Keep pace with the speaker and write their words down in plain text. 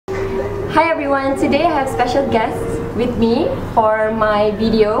Hi everyone, today I have special guests with me for my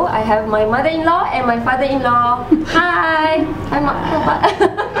video. I have my mother-in-law and my father-in-law. Hi! Hi Mak. Hi!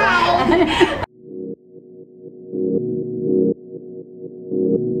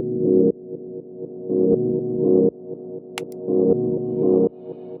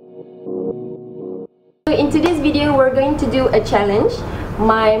 In today's video, we're going to do a challenge.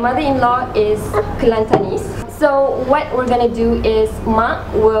 My mother-in-law is Kelantanese. So what we're gonna do is Mak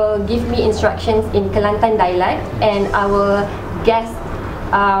will give me instructions in Kelantan dialect, and I will guess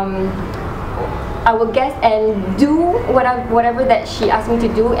and do whatever that she asked me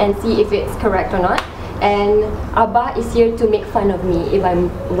to do and see if it's correct or not. And Abah is here to make fun of me if I'm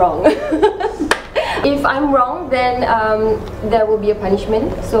wrong. If I'm wrong, then there will be a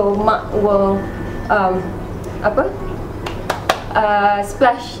punishment. So Mak will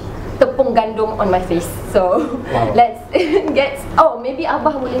splash tepung gandum on my face. So wow. Let's get. Oh, maybe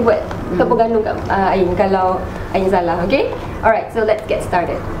Abah boleh buat tepung gandum kat Ain kalau Ain salah. Okay. Alright. So let's get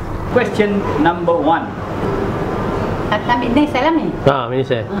started. Question number 1. Ambil ni salam ni. Ini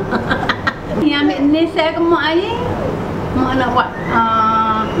saya. Ni ambil ni saya ke mak Ain. Mak nak buat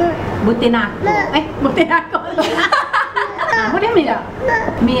butin aku. Butin aku. Boleh ambil tak?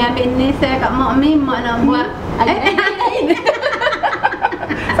 Mi ambil ni saya kat mak mi, mak nak buat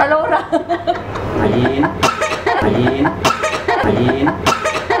salah orang. Ain.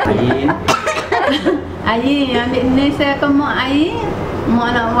 Ain ambil ni saya ke mak Ain, mak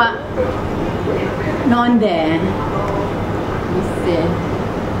nak buat nonde.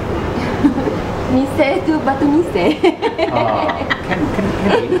 Nise tu batu nise. Kan.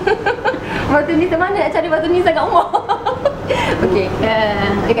 Batu nise mana nak cari batu nise kat rumah? Okey,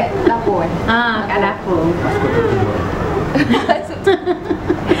 dekat dapur kan? Kat dapur.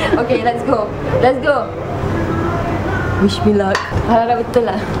 Okay, let's go. Wish me luck. Harap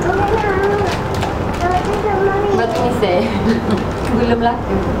betul lah. Batu nise. Gula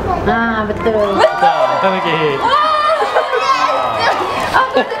Melaka. Betul. Betul okey.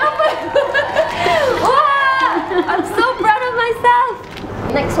 I'm so proud of myself.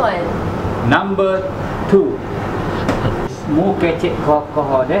 Next one. Number 2. Mu kecek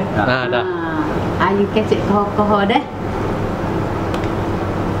kokoh deh. Dah. Ayu kecek kokoh deh.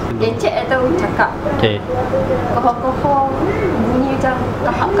 Kecek atau cakap? Okey. Kokoh bunyi macam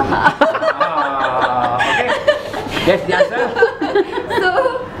kahak-kahak. Okay. That's the answer. So,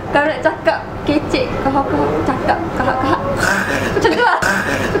 kalau nak cakap kecek, kokoh cakap kahak-kahak. Macam tu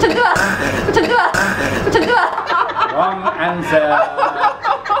lah. Wrong answer.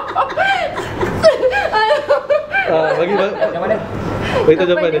 Bagi Yang mana? beritahu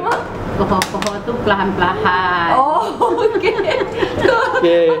jawapan dia. Kokoh tu perlahan-perlahan. Oh, okey.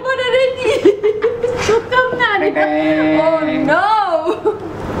 Okey. Apa dah ready? Suka nak dia. Oh no.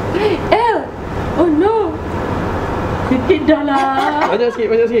 Oh no. Sikit dah lah. Banyak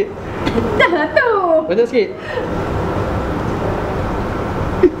sikit. Dah lah tu. Banyak sikit.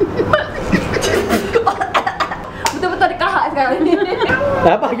 Betul-betul ada kahak sekarang ni.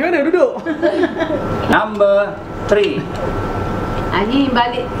 Apa gimana duduk? Number 3. Aji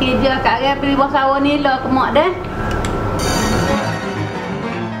balik kerja kat Rai beli buah sawo ni lah ke mak dah.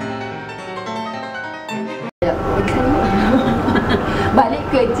 Balik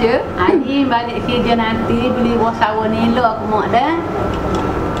kerja. Aji balik kerja nanti beli buah sawo ni lah ke mak dah.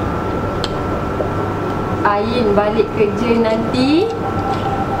 Ain balik kerja nanti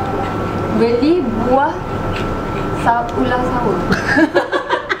beli buah ular sawo.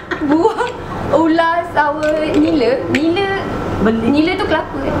 Buah ular sawo nila. Nila tu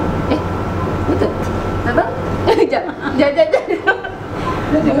kelapa kan? Betul? Tak tahu? Sekejap.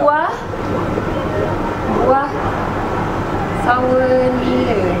 Buah sawo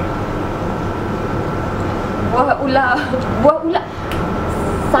nila. Buah ular.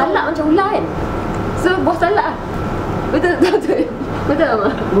 Salak macam ular kan? So buah salak lah. Betul? Betul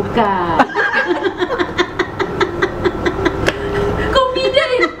tak? Bukan.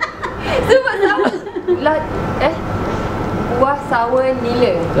 Confident. Sebab sawo ular buah sawo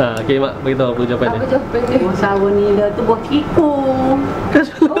nila. Okey mak, bagi tahu apa jawapan dia. Apa jawapan dia? Buah sawo ni lah tu buah kiku. Kan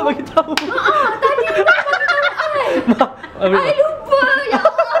sudah bagi tahu. Tadi dia tak bagi tahu I lupa. Ya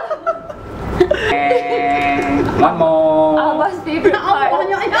Allah. One more. Abah's favourite part.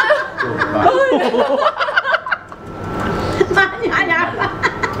 Banyaknya. Banyaknya.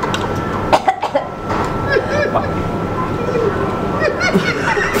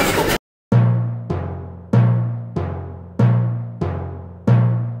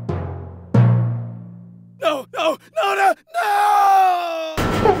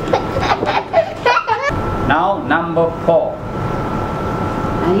 Now number 4.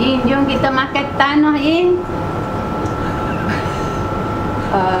 Ain Yin, jom kita makan tanah, Yin.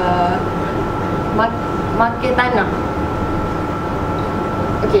 Makan tanah.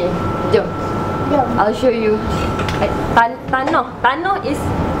 Okay, jom. I'll show you. Tanah. Tanah is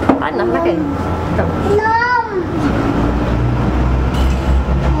tanah lah kan?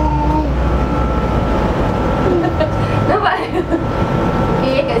 Nampak?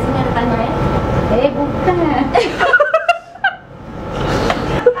 Okay, kat sini ada tanah Bukan.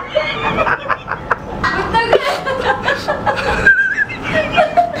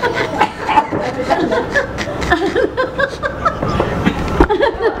 Betul ke?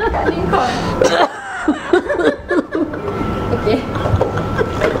 Kat lingkar. Okay.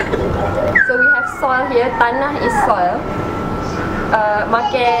 So we have soil here. Tanah is soil.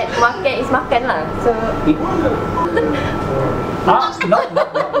 Makan is makan lah. So No.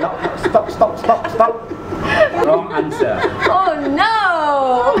 Stop. Wrong answer. oh no.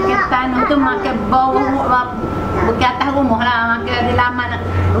 Makan tanah tu makan bawah, bukan atas rumah lah, makan di laman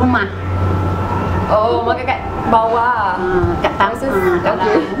rumah. Oh, makan kat bawah. Kat taman.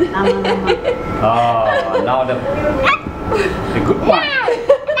 Okay. Laman rumah. Oh, now the good one.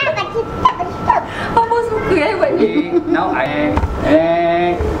 Apa suka buat ni? Okay, now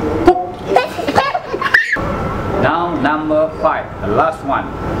Now number 5, the last one.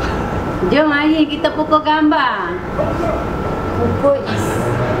 Jom Ayi, kita pukul gambar. Pukul is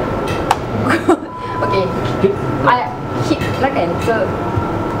okay. I hit lah kan. So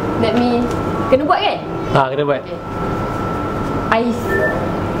let me kena buat kan? Kena buat. Okay. I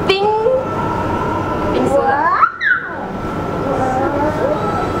think so lah.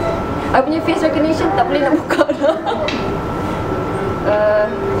 I punya face recognition tak boleh nak buka dah.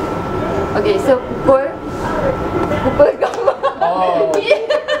 Okay, so pukul gambar. Oh, the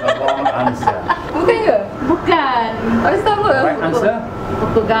wrong answer. Bukan ke? Bukan. Habis tu apa? Right answer?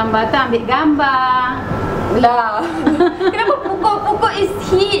 Pukul gambar tu ambil gambar. Lah. Kenapa pukul is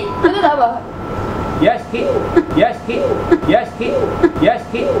hit? Betul tak apa? Yes, hit.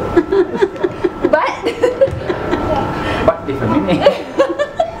 But different meaning.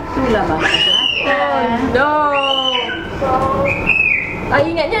 Itulah bahasa Kelantan. No.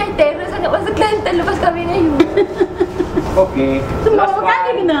 Ingatnya I terror sangat bahasa Kelantan lepas kahwin Ayu. Okay, Semua last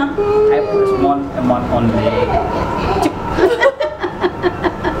kali one. kena. I put small amount only.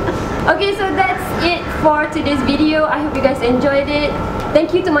 Okay, so that's it for today's video. I hope you guys enjoyed it.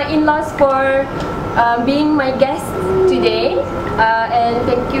 Thank you to my in-laws for being my guest today. And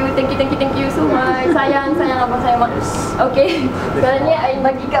thank you so much. Sayang abang, sayang mak. Okay, sekarang ni I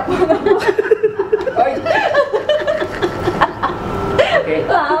bagi kat